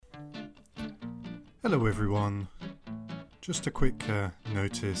Hello everyone. Just a quick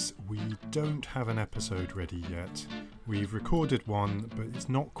notice, we don't have an episode ready yet. We've recorded one, but it's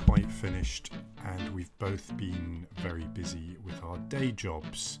not quite finished, and we've both been very busy with our day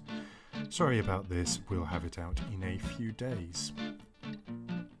jobs. Sorry about this, we'll have it out in a few days.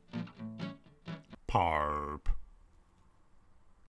 Parp.